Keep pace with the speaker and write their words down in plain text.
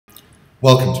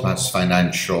Welcome to Matters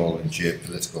Financial and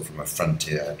Geopolitical from a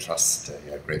Frontier. I trust you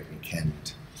had a great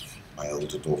weekend. My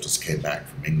older daughters came back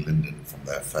from England and from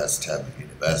their first term of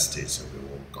university, so we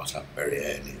all got up very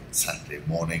early on Saturday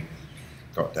morning,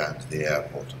 got down to the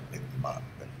airport and picked them up.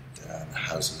 And the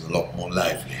house was a lot more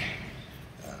lively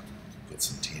with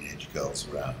some teenage girls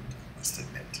around, I must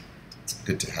admit. It's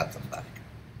good to have them back.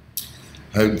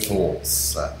 Home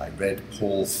thoughts. I read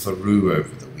Paul Theroux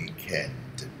over the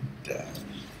weekend, and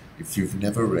if you've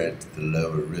never read The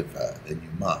Lower River, then you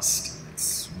must.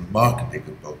 It's a remarkably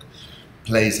good book.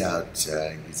 Plays out,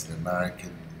 he's an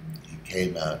American, he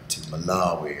came out to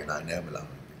Malawi, and I know Malawi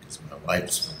because my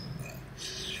wife's from there.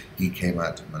 He came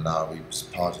out to Malawi, he was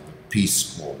part of the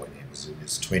Peace Corps when he was in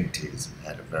his 20s and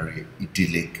had a very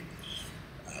idyllic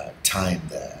time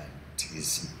there. And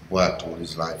he's worked all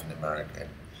his life in America.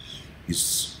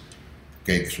 He's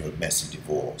going through a messy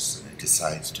divorce and he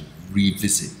decides to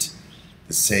revisit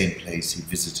the same place he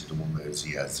visited all those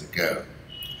years ago.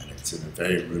 And it's in a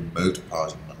very remote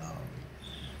part of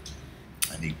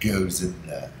Malawi. And he goes in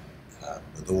there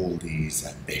with all these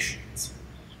ambitions.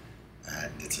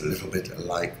 And it's a little bit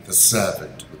like The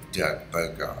Servant with Dirk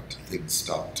Bogarde. Things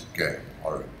start to go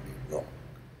horribly wrong.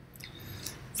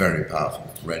 Very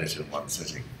powerful. Read it in one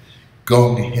sitting.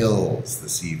 Ngong Hills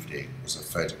this evening was a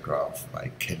photograph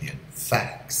by Kenyan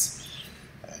Fax.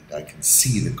 And I can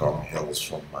see the Ngong Hills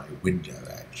from my window,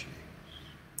 actually.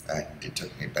 And it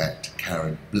took me back to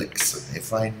Karen Blixen.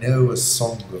 If I know a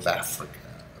song of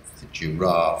Africa, of the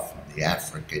giraffe and the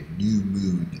African new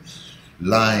moon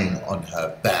lying on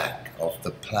her back, of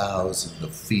the ploughs and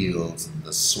the fields and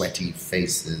the sweaty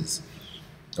faces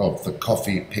of the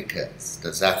coffee pickers,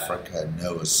 does Africa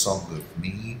know a song of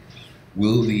me?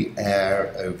 Will the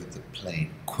air over the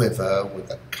plain quiver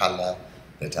with a colour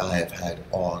that I have had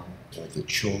on, or the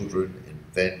children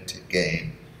invent a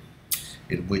game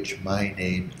in which my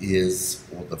name is,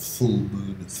 or the full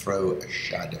moon throw a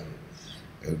shadow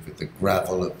over the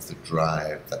gravel of the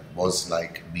drive that was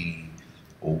like me,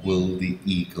 or will the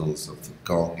eagles of the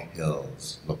Ngong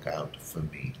Hills look out for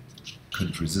me?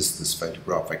 Couldn't resist this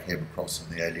photograph I came across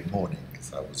in the early morning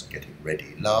as I was getting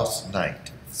ready. Last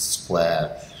night at the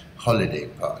Square holiday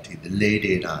party, the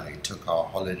lady and I took our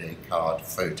holiday card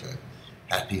photo.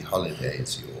 Happy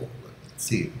holidays, you all. It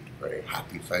seemed a very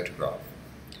happy photograph.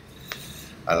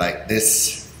 I like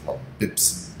this from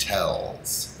Bibson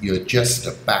Tells. You're just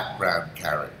a background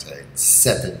character in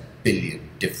 7 billion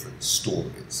different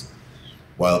stories,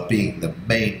 while being the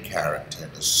main character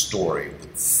in a story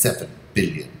with 7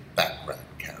 billion background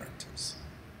characters.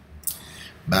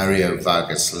 Mario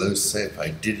Vargas Llosa, if I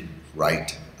didn't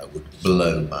write, I would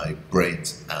blow my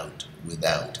brains out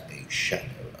without a shadow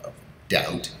of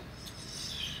doubt.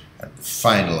 And the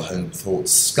final home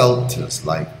thoughts, sculptors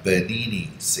like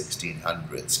Bernini,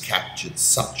 1600s, captured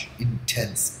such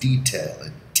intense detail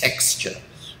and texture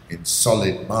in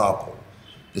solid marble.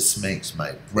 This makes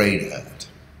my brain hurt.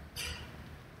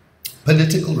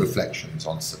 Political reflections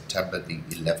on September the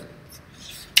 11th,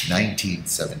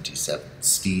 1977.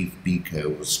 Steve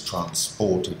Biko was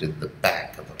transported in the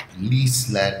back of a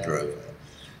police Land Rover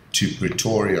to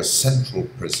Pretoria Central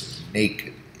Prison,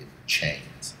 naked in chains.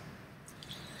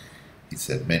 He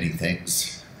said many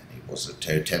things, and he was a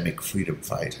totemic freedom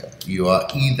fighter. You are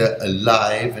either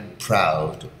alive and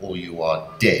proud, or you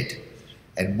are dead.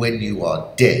 And when you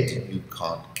are dead, you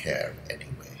can't care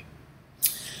anyway.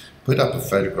 Put up a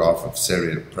photograph of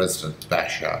Syrian President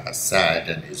Bashar Assad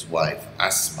and his wife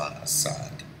Asma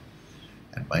Assad.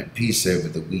 And my piece over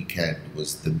the weekend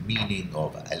was the meaning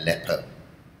of Aleppo.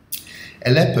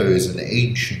 Aleppo is an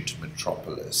ancient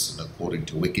metropolis, and according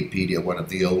to Wikipedia, one of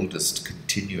the oldest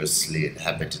continuously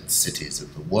inhabited cities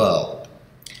in the world.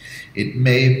 It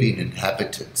may have been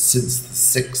inhabited since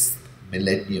the 6th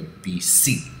millennium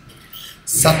BC.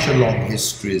 Such a long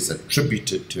history is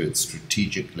attributed to its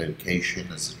strategic location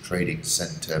as a trading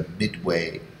center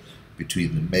midway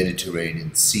between the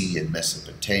Mediterranean Sea and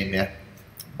Mesopotamia,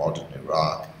 modern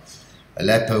Iraq.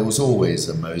 Aleppo was always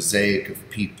a mosaic of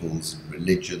peoples and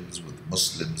religions, with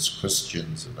Muslims,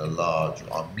 Christians, and a large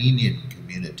Armenian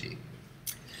community.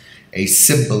 A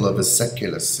symbol of a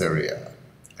secular Syria,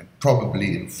 and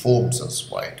probably informs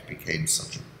us why it became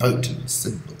such a potent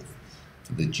symbol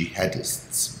for the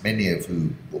jihadists, many of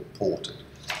whom were ported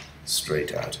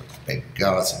straight out of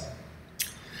Benghazi.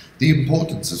 The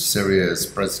importance of Syria's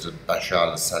President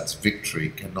Bashar Assad's victory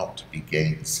cannot be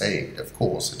gainsayed. Of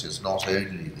course, it is not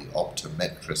only the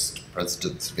optometrist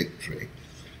president's victory,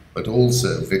 but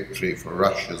also a victory for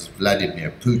Russia's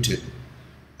Vladimir Putin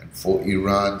and for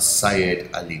Iran's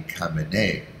Syed Ali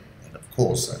Khamenei. And of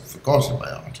course, I forgot in my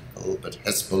article, but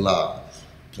Hezbollah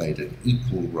played an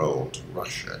equal role to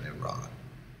Russia and Iran.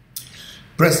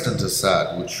 President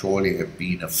Assad would surely have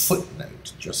been a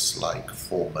footnote, just like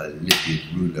former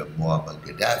Libyan ruler Muammar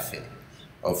Gaddafi,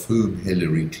 of whom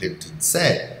Hillary Clinton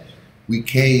said, "We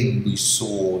came, we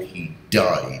saw, he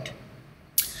died."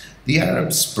 The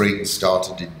Arab Spring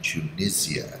started in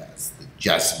Tunisia as the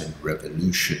Jasmine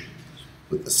Revolution,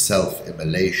 with the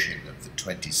self-immolation of the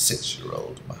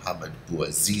 26-year-old Mohammed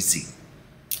Bouazizi.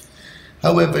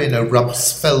 However, in a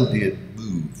Rumsfeldian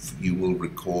move, you will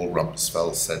recall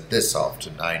Rumsfeld said this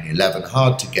after 9/11,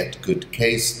 "Hard to get good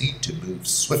case, need to move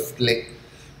swiftly."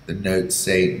 The notes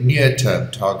say,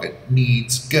 "Near-term target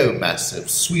needs, go massive,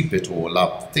 sweep it all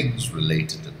up, things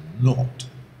related and not."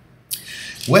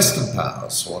 Western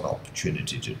powers saw an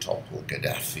opportunity to topple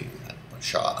Gaddafi and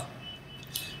Bashar.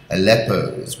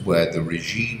 Aleppo is where the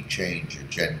regime change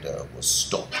agenda was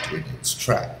stopped in its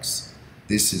tracks.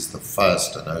 This is the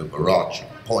first and overarching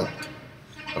point.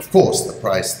 Of course, the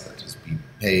price that has been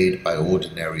paid by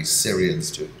ordinary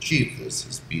Syrians to achieve this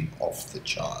has been off the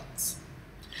charts.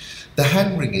 The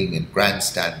hand-wringing and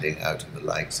grandstanding out of the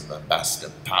likes of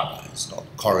Ambassador Power is not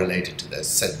correlated to their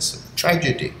sense of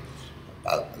tragedy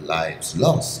about the lives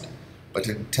lost, but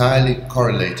entirely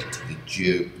correlated to the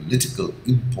geopolitical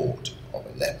import of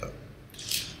Aleppo.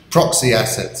 Proxy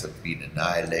assets have been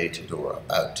annihilated or are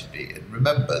about to be, and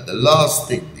remember, the last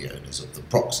thing the owners of the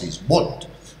proxies want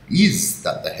is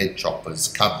that the head choppers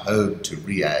come home to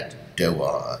Riyadh,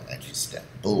 Doha and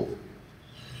Istanbul.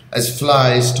 As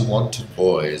flies to wanton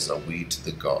boys are we to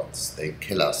the gods, they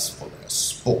kill us for their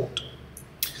sport.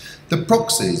 The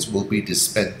proxies will be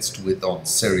dispensed with on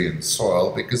Syrian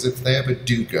soil because if they ever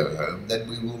do go home, then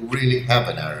we will really have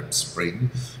an Arab Spring,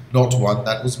 not one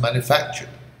that was manufactured.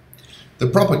 The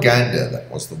propaganda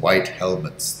that was the white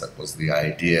helmets, that was the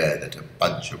idea that a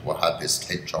bunch of Wahhabist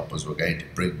head choppers were going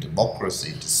to bring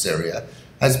democracy to Syria,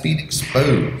 has been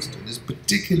exposed and is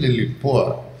particularly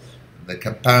poor in the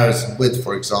comparison with,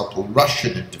 for example,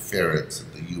 Russian interference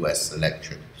in the US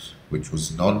election, which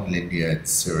was non-linear and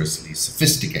seriously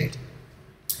sophisticated.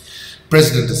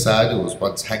 President Assad, who was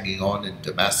once hanging on in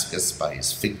Damascus by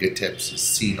his fingertips, has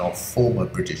seen off former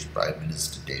British Prime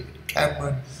Minister David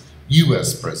Cameron,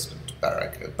 US President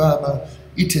Barack Obama,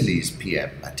 Italy's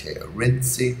PM Matteo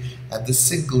Renzi, and the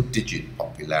single-digit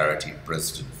popularity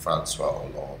President Francois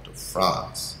Hollande of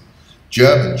France.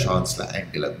 German Chancellor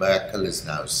Angela Merkel is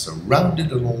now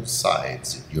surrounded on all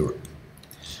sides in Europe.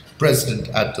 President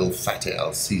Abdel Fattah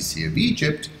al-Sisi of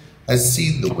Egypt has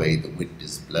seen the way the wind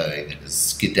is blowing and has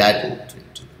skedaddled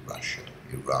into the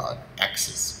Russia-Iran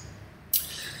axis.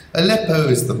 Aleppo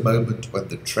is the moment when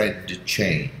the trend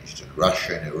changed, and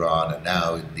Russia and Iran are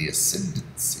now in the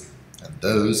ascendancy, and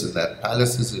those in their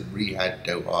palaces in Riyadh,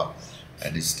 Doha,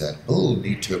 and Istanbul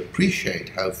need to appreciate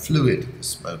how fluid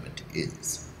this moment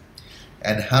is,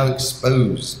 and how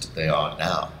exposed they are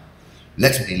now.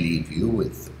 Let me leave you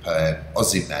with the poem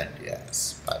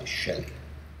Ozymandias by Shelley.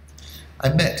 I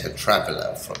met a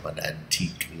traveller from an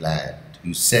antique land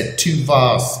who said 2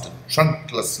 vast and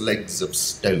trunkless legs of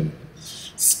stone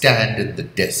stand in the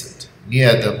desert.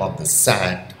 Near them on the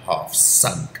sand, half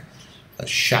sunk, a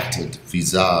shattered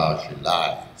visage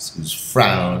lies, whose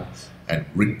frown and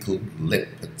wrinkled lip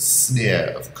and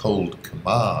sneer of cold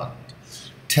command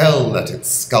tell that its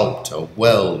sculptor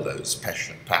well those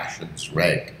passions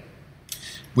read,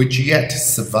 which yet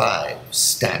survive,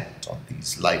 stamped on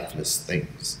these lifeless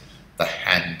things, the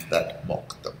hand that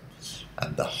mocked them,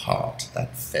 and the heart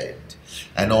that fed.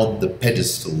 And on the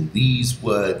pedestal these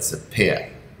words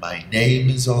appear, my name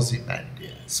is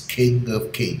Ozymandias, King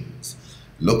of Kings.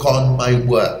 Look on my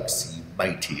works, ye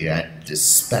mighty, and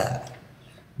despair.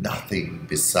 Nothing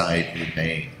beside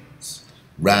remains.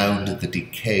 Round the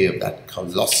decay of that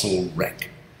colossal wreck,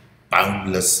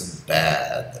 boundless and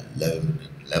bare, the lone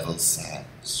and level sands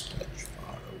stretch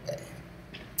far away.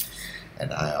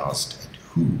 And I asked, and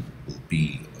who will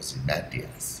be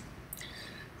Ozymandias?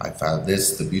 I found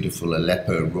this, the beautiful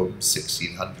Aleppo room,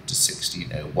 1600 to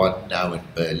 1601, now in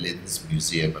Berlin's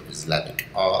Museum of Islamic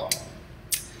Art.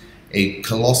 A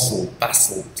colossal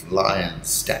basalt lion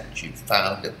statue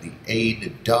found at the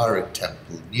Ain Dara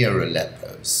temple near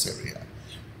Aleppo, Syria,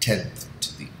 10th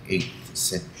to the 8th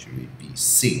century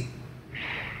BC.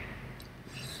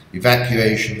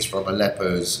 Evacuations from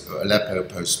Aleppo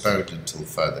postponed until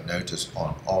further notice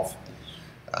on/off.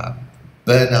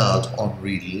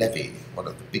 Bernard-Henri Lévy, one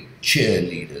of the big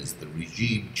cheerleaders, the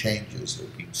regime changers who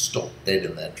have been stopped dead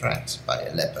in their tracks by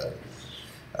Aleppo,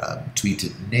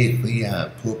 tweeted "N'est rien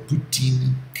pour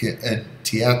Poutine qu'un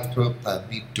théâtre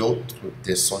parmi d'autres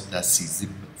de son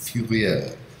nazisme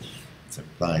furieux." It's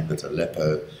implying that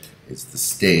Aleppo is the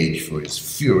stage for his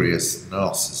furious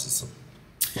narcissism.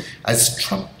 As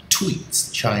Trump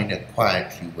tweets, China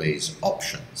quietly weighs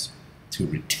options to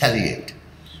retaliate.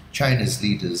 China's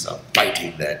leaders are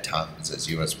biting their tongues as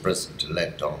US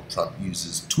President-elect Donald Trump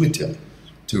uses Twitter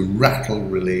to rattle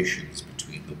relations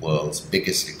between the world's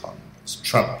biggest economies.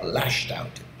 Trump lashed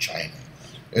out at China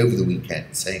over the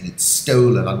weekend, saying it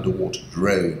stole an underwater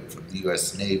drone from the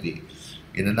US Navy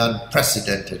in an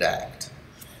unprecedented act.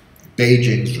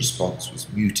 Beijing's response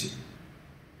was muted.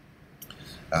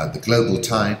 The Global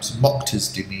Times mocked his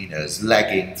demeanor as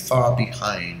lagging far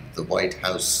behind the White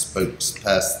House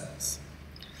spokespersons.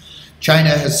 China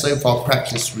has so far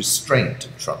practiced restraint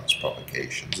of Trump's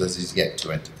provocations as he's yet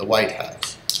to enter the White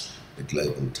House, the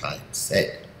Global Times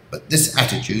said. But this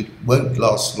attitude won't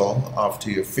last long after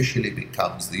he officially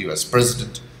becomes the US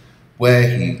president, where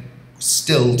he was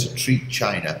still to treat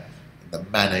China in the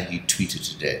manner he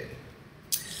tweeted today.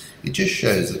 It just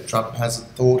shows that Trump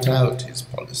hasn't thought out his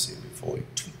policy before he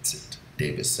tweets it.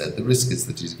 Davis said the risk is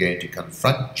that he's going to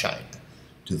confront China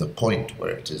to the point where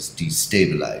it is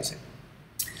destabilizing.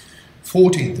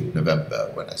 14th of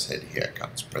November, when I said here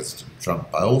comes President Trump,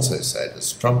 I also said,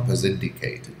 as Trump has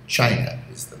indicated, China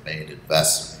is the main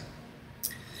adversary.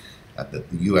 And that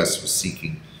the US was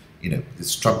seeking,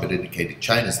 this Trump had indicated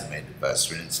China's the main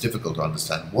adversary, and it's difficult to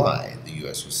understand why the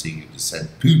US was seeking to send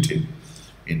Putin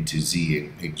into Xi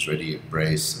Jinping's ready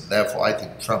embrace. And therefore, I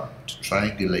think Trump, to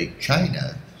triangulate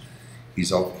China, he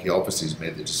obviously has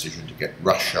made the decision to get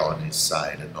Russia on his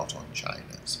side and not on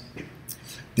China's.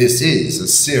 This is a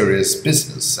serious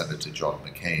business, Senator John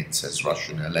McCain says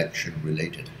Russian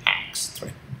election-related hacks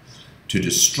threaten to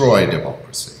destroy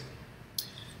democracy.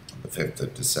 On the 5th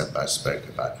of December, I spoke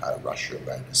about how Russia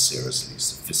ran a seriously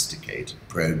sophisticated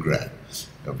program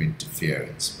of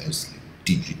interference, mostly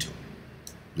digital.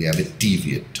 We have a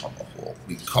deviant tomahawk.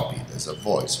 We copy, there's a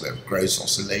voice, we have gross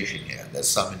oscillation here, there's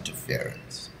some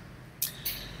interference.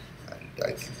 And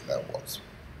I think that was.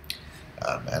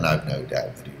 And I've no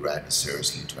doubt that he ran a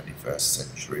seriously 21st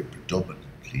century,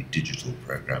 predominantly digital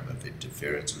program of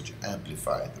interference which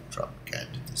amplified the Trump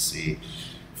candidacy,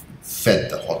 fed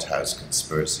the hothouse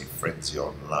conspiracy frenzy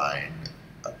online,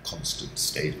 a constant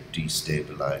state of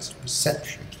destabilized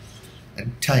perception,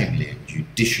 and timely and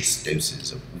judicious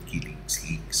doses of WikiLeaks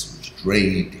leaks which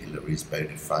drained Hillary's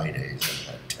bona fides and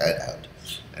her turnout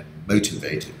and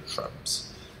motivated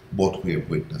Trump's. What we have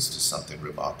witnessed is something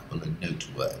remarkable and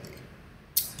noteworthy.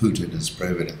 Putin has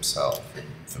proven himself an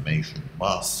information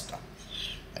master,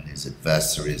 and his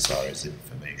adversaries are his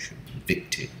information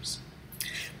victims.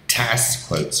 TASS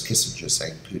quotes Kissinger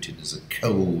saying Putin is a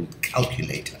cold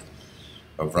calculator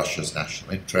of Russia's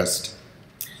national interest.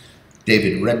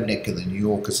 David Remnick in The New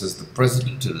Yorker says the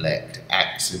president-elect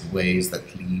acts in ways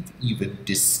that leave even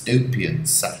dystopian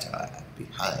satire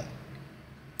behind.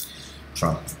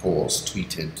 Trump, of course,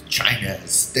 tweeted, China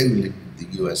has stolen the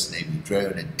US Navy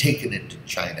drone and taken it to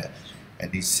China.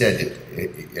 And he said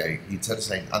instead of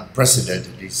saying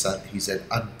unprecedented, he said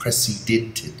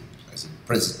unprecedented, as in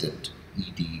president,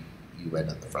 E-D-U-N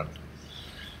at the front.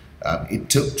 It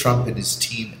took Trump and his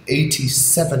team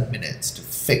 87 minutes to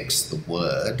fix the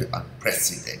word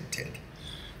unprecedented.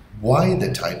 Why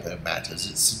the typo matters,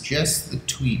 it suggests the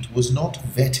tweet was not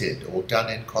vetted or done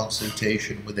in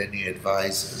consultation with any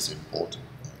advisors. Important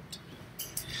point.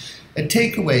 A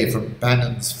takeaway from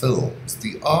Bannon's films,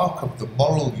 the arc of the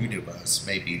moral universe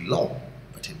may be long,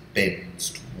 but it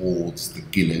bends towards the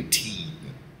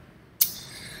guillotine.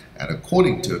 And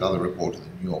according to another report in the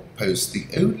New York Post, the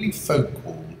only phone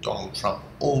call Donald Trump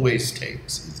always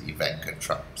takes is Ivanka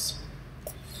Trump's.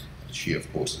 And she,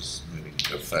 of course, is moving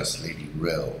to First Lady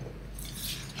role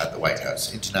at the White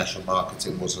House. International markets,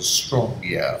 it was a strong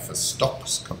year for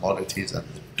stocks, commodities, and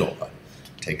the dollar.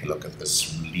 Take a look at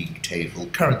this league table.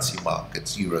 Currency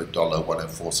markets, euro dollar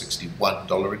 104.61,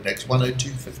 dollar index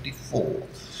 102.54,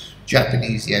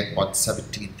 Japanese yen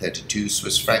 117.32,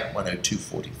 Swiss franc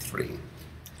 102.43.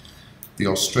 The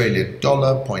Australian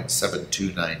dollar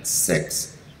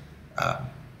 0.7296,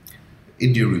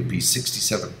 India rupee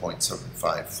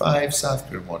 67.755, South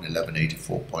Korean won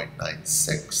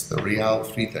 1184.96, the Rial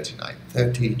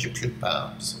 339.30, Egyptian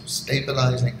pounds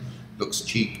stabilizing, looks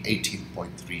cheap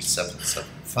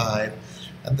 18.3775,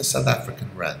 and the South African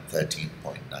rand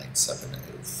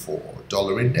 13.9704.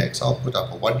 Dollar index, I'll put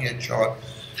up a 1-year chart,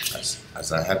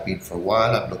 as I have been for a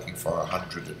while. I'm looking for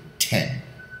 110.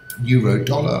 Euro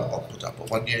dollar, I'll put up a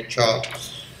 1-year chart.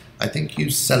 I think you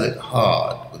sell it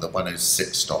hard with a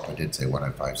 106 stop. I did say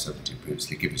 105.70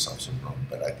 previously. Give yourself some room,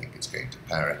 but I think it's going to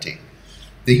parity.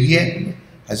 The yen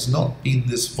has not been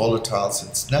this volatile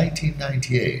since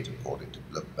 1998, according to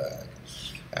Bloomberg.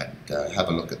 And have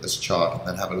a look at this chart, and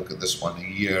then have a look at this one, a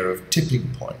year of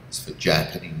tipping points for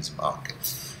Japanese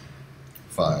markets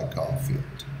via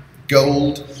Garfield.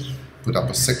 Gold, put up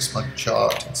a 6-month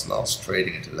chart. It's last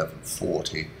trading at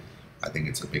 1140. I think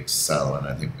it's a big sell, and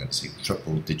I think we're going to see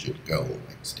triple-digit gold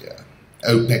next year.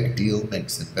 OPEC deal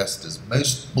makes investors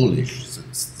most bullish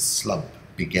since the slump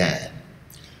began.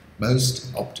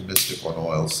 Most optimistic on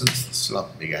oil since the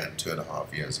slump began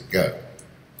 2.5 years ago.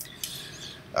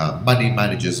 Money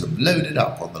managers have loaded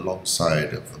up on the long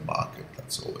side of the market.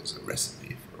 That's always a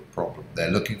recipe for a problem. They're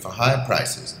looking for higher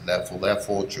prices, and therefore their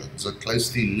fortunes are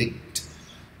closely linked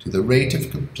to the rate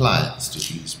of compliance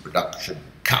to these production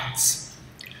cuts.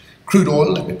 Crude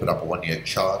oil, let me put up a 1-year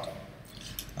chart.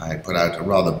 I put out a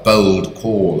rather bold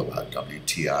call about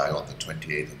WTI on the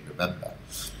 28th of November,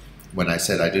 when I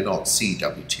said I do not see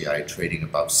WTI trading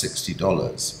above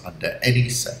 $60 under any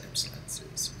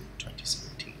circumstances in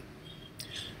 2017.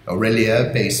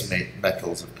 Aurelia base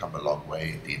metals have come a long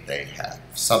way, indeed they have.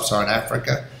 Sub-Saharan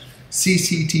Africa,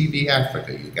 CCTV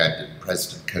Africa, Ugandan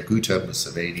President Kaguta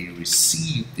Museveni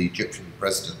received the Egyptian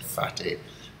President Fattah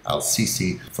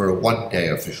al-Sisi for a 1-day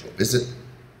official visit.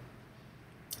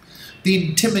 The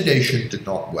intimidation did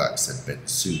not work, said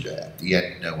Bensouda. At the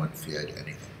end, no one feared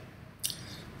anything.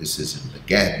 This is in the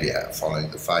Gambia. Following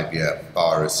the 5-year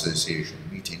Bar Association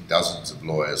meeting, dozens of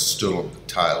lawyers stood on the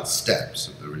tiled steps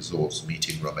of the resort's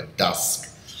meeting room at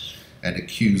dusk and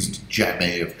accused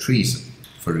Jammeh of treason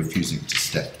for refusing to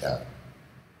step down.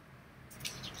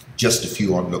 Just a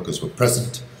few onlookers were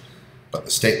present, but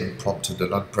the statement prompted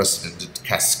an unprecedented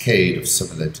cascade of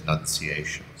similar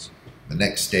denunciations. The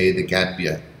next day, the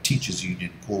Gambia Teachers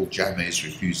Union called Jammeh's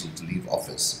refusal to leave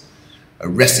office a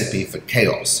recipe for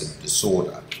chaos and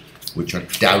disorder, which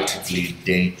undoubtedly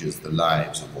endangers the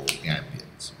lives of all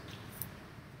Gambians.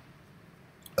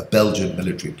 A Belgian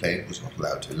military plane was not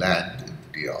allowed to land in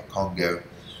the DR Congo.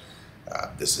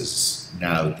 This is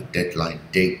now the deadline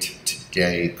date.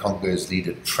 Today, Congo's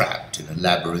leader trapped in a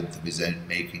labyrinth of his own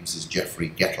makings is Jeffrey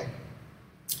Gettelman.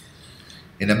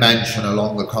 In a mansion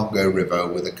along the Congo River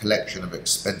with a collection of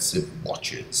expensive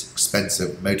watches,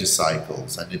 expensive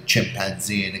motorcycles, and a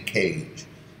chimpanzee in a cage,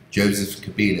 Joseph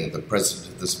Kabila, the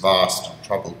president of this vast and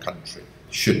troubled country,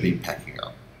 should be packing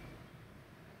up.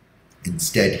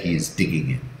 Instead, he is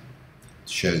digging in.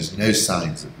 Shows no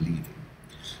signs of leaving.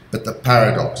 But the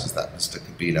paradox is that Mr.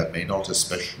 Kabila may not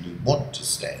especially want to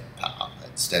stay in power.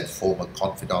 Instead, former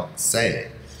confidants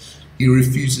say he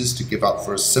refuses to give up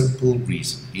for a simple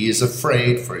reason. He is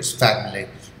afraid for his family,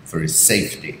 for his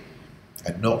safety,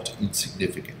 and not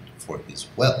insignificant for his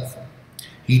wealth.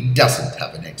 He doesn't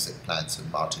have an exit plan,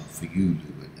 said Martin Fayulu,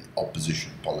 an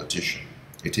opposition politician.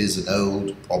 It is an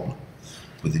old problem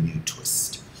with a new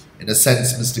twist. In a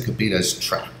sense, Mr. Kabila is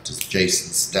trapped, as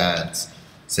Jason Stans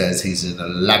says he's in a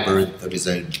labyrinth of his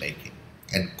own making,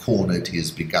 and cornered he has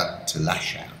begun to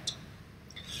lash out.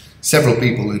 Several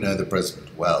people who know the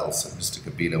president well said Mr.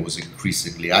 Kabila was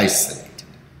increasingly isolated,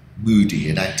 moody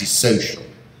and antisocial.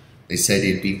 They said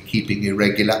he'd been keeping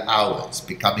irregular hours,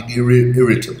 becoming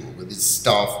irritable with his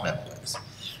staff members,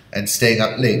 and staying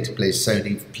up late to play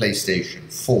Sony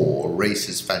PlayStation 4 or race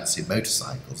his fancy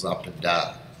motorcycles up and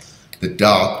down the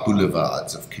dark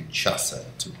boulevards of Kinshasa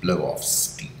to blow off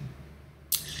steam.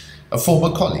 A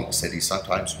former colleague said he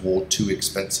sometimes wore 2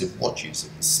 expensive watches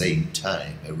at the same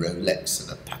time, a Rolex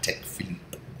and a Patek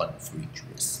Philippe, one for each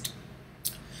wrist.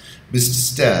 Mr.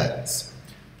 Stearns,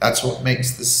 that's what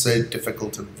makes this so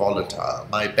difficult and volatile.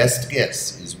 My best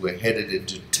guess is we're headed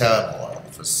into turmoil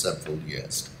for several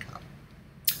years to come.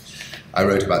 I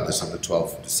wrote about this on the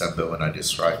 12th of December when I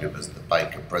described him as the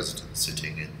biker president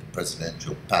sitting in the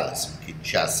presidential palace in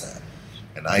Kinshasa,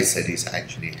 and I said he's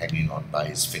actually hanging on by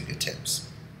his fingertips.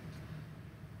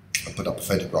 I put up a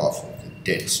photograph of the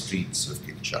dead streets of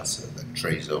Kinshasa that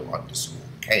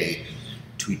Trezo_K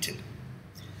tweeted.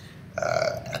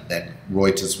 And then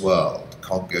Reuters World,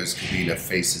 Congo's Kabila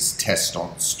faces test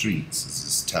on streets as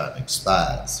his term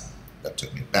expires. That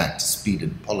took me back to speed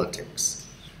in politics.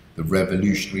 The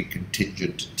revolutionary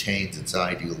contingent attains its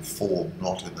ideal form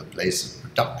not in the place of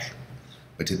production,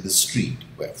 but in the street,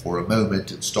 where for a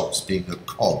moment it stops being a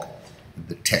cog in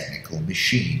the technical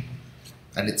machine,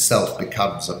 and itself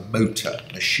becomes a motor,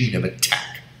 machine of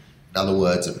attack, in other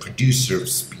words, a producer of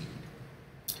speed.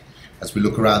 As we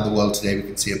look around the world today, we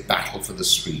can see a battle for the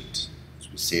street,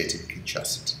 as we see it in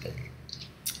Kinshasa today.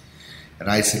 And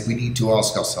I said we need to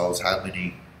ask ourselves, how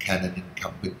many can an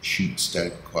incumbent shoot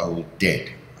stone cold dead?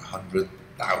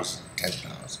 100,000,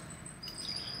 10,000.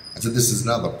 I said this is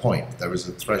another point. There is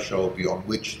a threshold beyond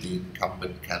which the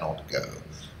incumbent cannot go.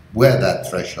 Where that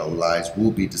threshold lies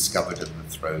will be discovered in the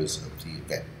throes of the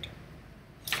event.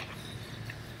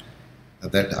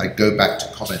 And then I go back to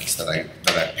comments that I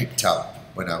picked up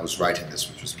when I was writing this,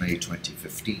 which was May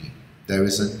 2015. There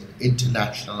is an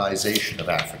internationalization of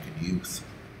African youth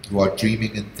who are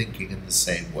dreaming and thinking in the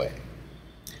same way.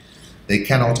 They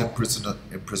cannot imprison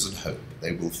hope.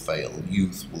 They will fail.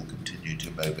 Youth will continue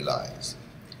to mobilize.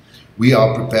 We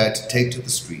are prepared to take to the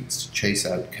streets to chase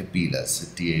out Kabila,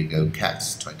 said Diego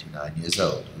Cass, 29 years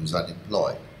old, who's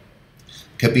unemployed.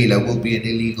 Kabila will be an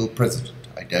illegal president.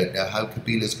 I don't know how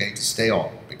Kabila is going to stay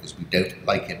on because we don't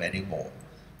like him anymore.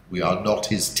 We are not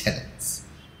his tenants.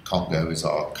 Congo is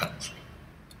our country.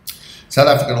 South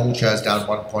African all shares down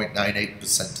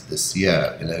 1.98% this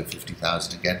year, below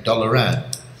 50,000 again. Dollar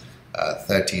rand,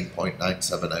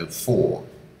 13.9704.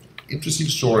 Interesting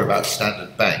story about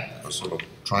Standard Bank. We're sort of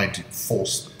trying to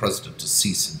force the president to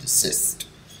cease and desist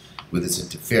with its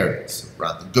interference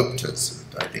around the Guptas.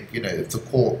 And I think, if the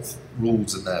court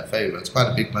rules in their favour, it's quite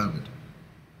a big moment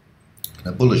and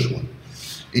a bullish one.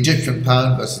 Egyptian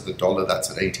pound versus the dollar, that's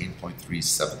at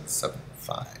 18.3775.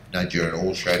 Nigerian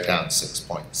all share down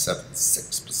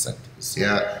 6.76% this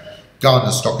year.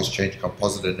 Ghana Stock Exchange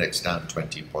Composite Index down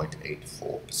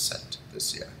 20.84%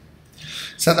 this year.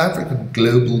 South African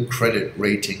Global Credit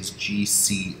Ratings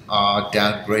GCR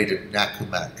downgraded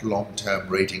Nakumatt long-term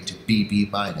rating to BB-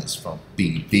 from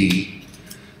BB.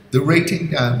 The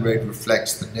rating downgrade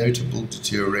reflects the notable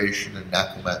deterioration in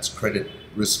Nakumatt's credit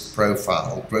risk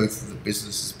profile. Growth of the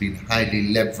business has been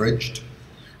highly leveraged,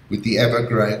 with the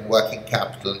ever-growing working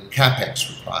capital and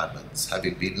capex requirements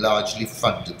having been largely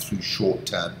funded through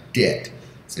short-term debt,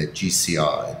 said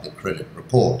GCR in the credit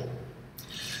report.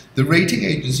 The rating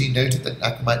agency noted that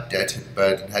Nakumatt debt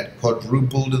burden had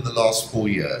quadrupled in the last 4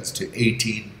 years to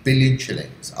 18 billion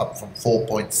shillings, up from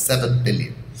 4.7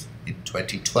 billion in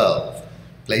 2012,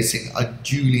 placing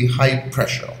unduly high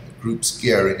pressure on the group's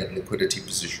gearing and liquidity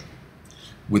position,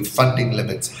 with funding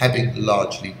limits having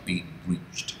largely been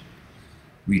reached.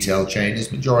 Retail chain is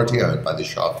majority owned by the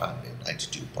Shah family at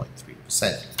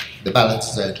 92.3%. The balance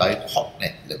is owned by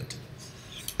Hotnet Limited,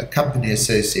 a company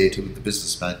associated with the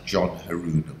businessman John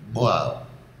Haroon Moao.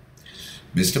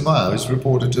 Mr. Moao is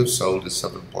reported to have sold his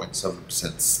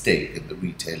 7.7% stake in the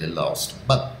retailer last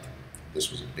month. This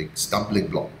was a big stumbling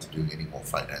block to doing any more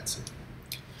financing.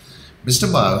 Mr.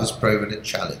 Moao has proven a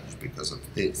challenge because of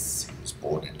this. He was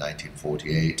born in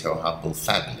 1948 to a humble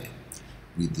family.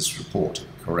 Read this report at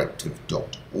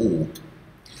corrective.org.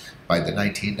 By the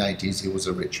 1990s, he was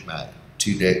a rich man.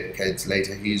 2 decades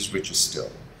later, he is richer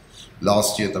still.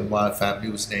 Last year, the Moao family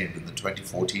was named in the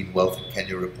 2014 Wealth in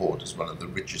Kenya report as one of the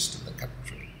richest in the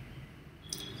country.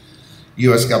 The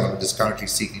US government is currently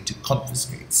seeking to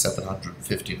confiscate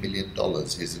 $750 million he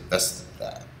has invested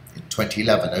there. In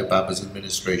 2011, Obama's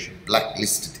administration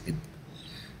blacklisted him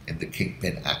in the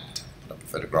Kingpin Act. Put up a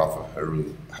photograph of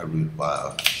Haroon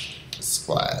Moao,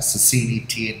 Esquire. Sasini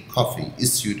Tea and Coffee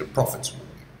issued a profits warning.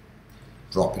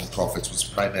 Drop in profits was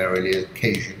primarily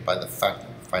occasioned by the fact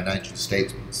that the financial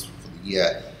statements for the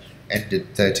year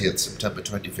ended 30th September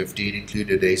 2015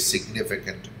 included a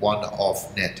significant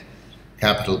one-off net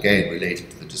capital gain related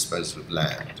to the disposal of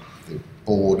land. The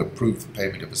board approved the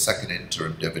payment of a second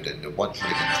interim dividend of 1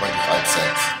 shilling and 25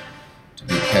 cents to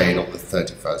be paid on the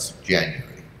 31st of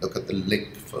January. Look at the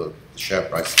link for the share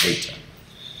price data.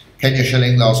 Kenya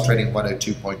shilling last trading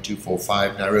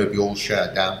 102.245. Nairobi all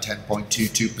share down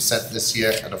 10.22% this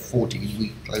year at a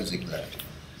 14-week closing low.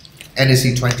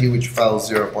 NSE 20, which fell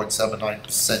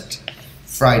 0.79%,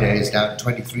 Friday is down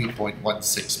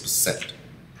 23.16%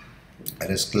 and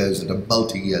has closed at a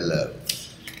multi-year low.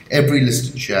 Every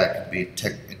listed share can be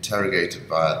interrogated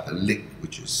via the link,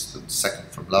 which is the second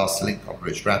from last link on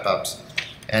Rich Wrap-Ups,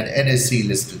 and NSE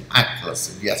listed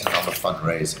Atlas in yet another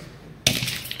fundraising.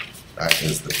 That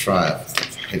is the triumph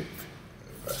of hope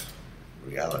over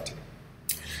reality.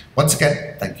 Once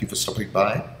again, thank you for stopping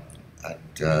by, and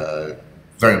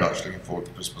very much looking forward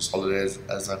to Christmas holidays,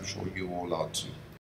 as I'm sure you all are too.